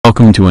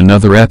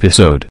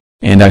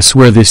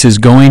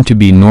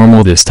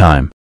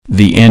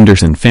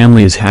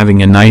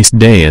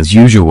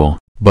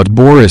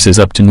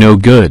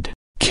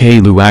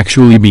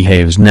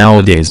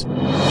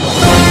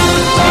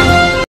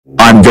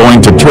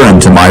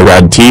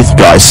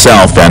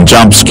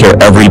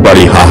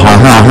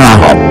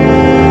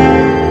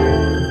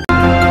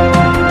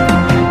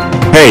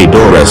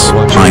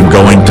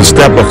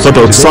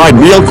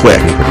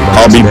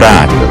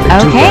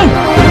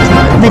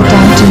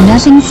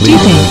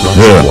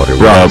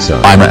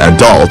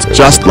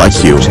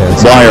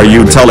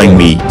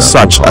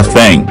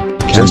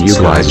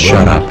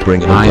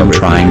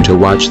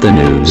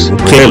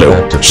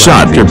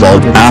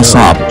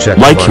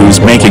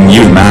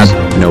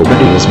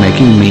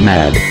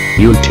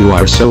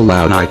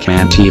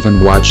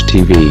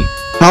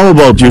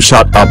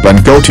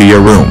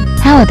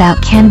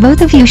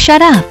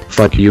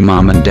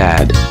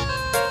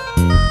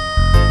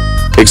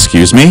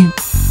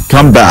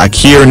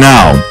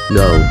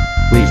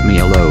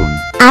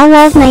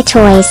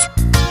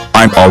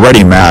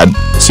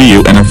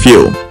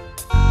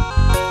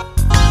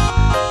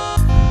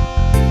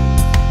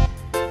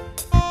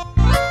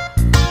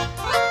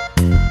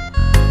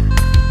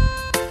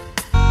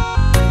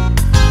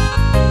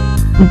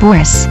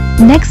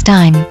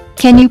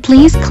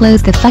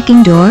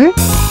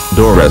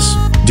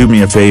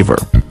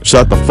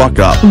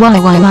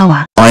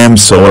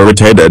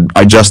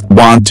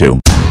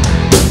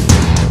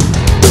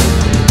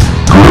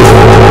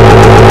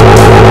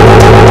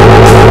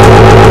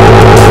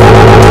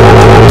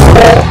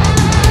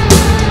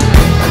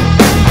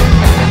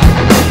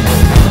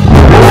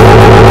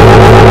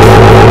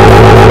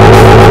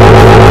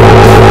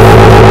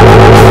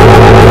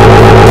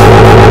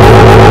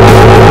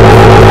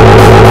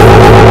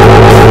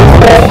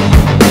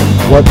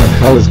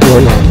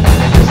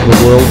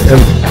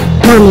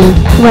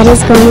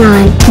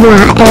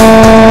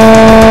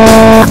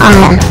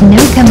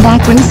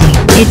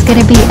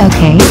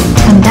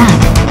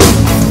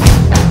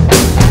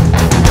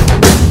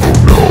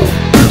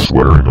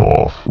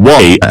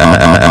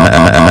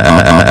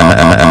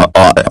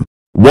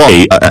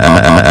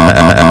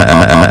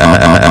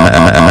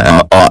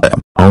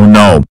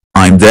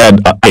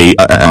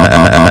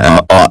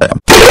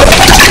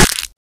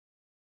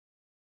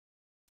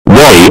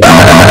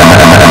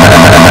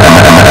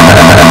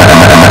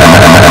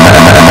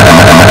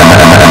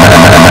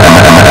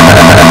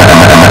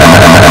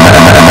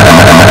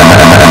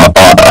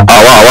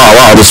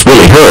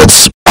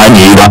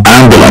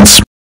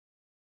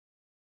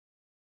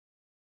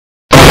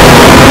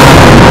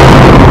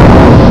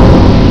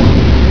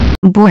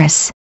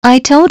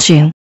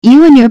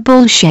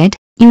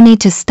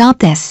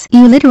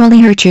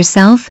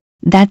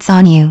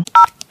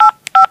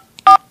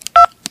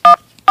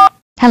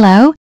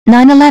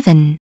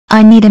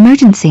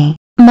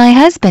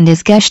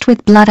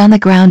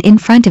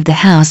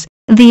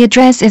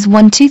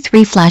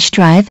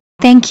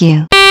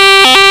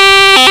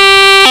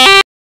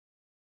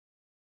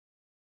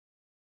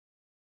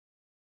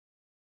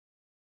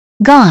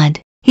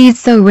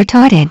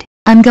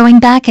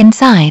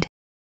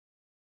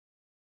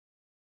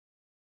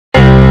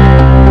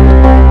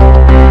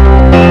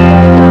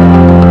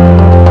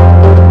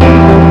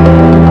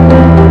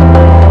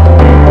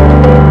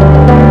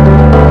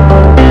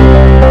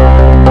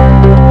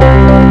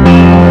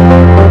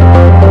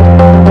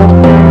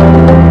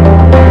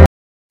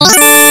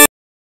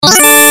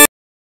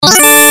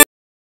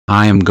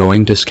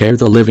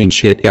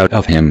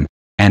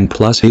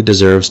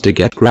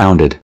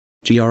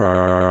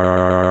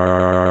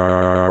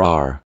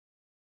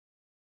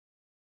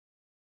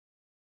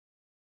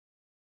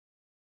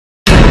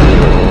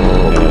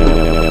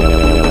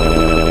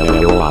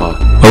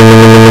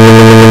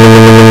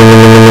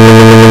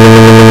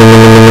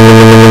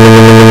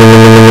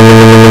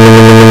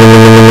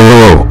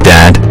Oh,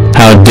 Dad,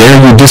 how dare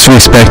you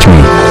disrespect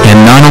me,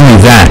 and not only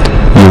that,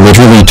 you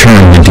literally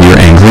turned into your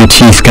angry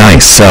teeth guy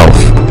self.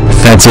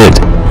 That's it,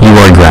 you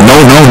are No,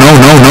 no, no,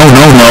 no, no,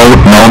 no, no,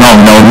 no, no,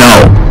 no, no.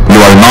 You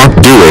are not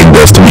doing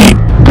this to me.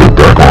 Get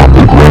back on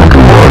the ground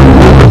or I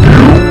will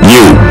have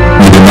you.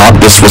 You do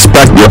not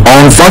disrespect your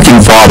own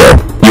fucking father.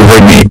 You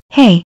heard me.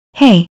 Hey,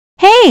 hey,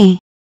 hey!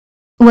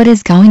 What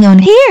is going on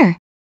here?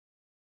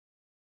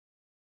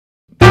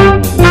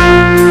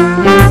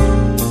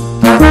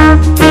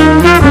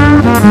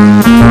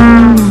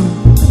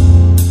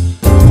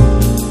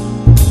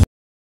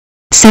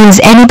 So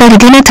is anybody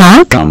gonna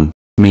talk?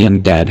 Me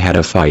and Dad had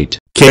a fight.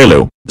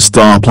 Caillou,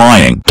 stop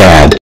lying.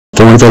 Dad,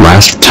 for the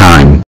last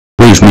time,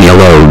 leave me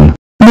alone.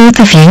 Both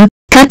of you,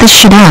 cut this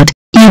shit out.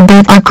 You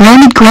both are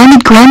grounded,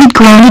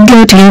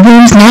 go to your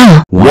rooms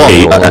now.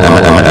 Wait.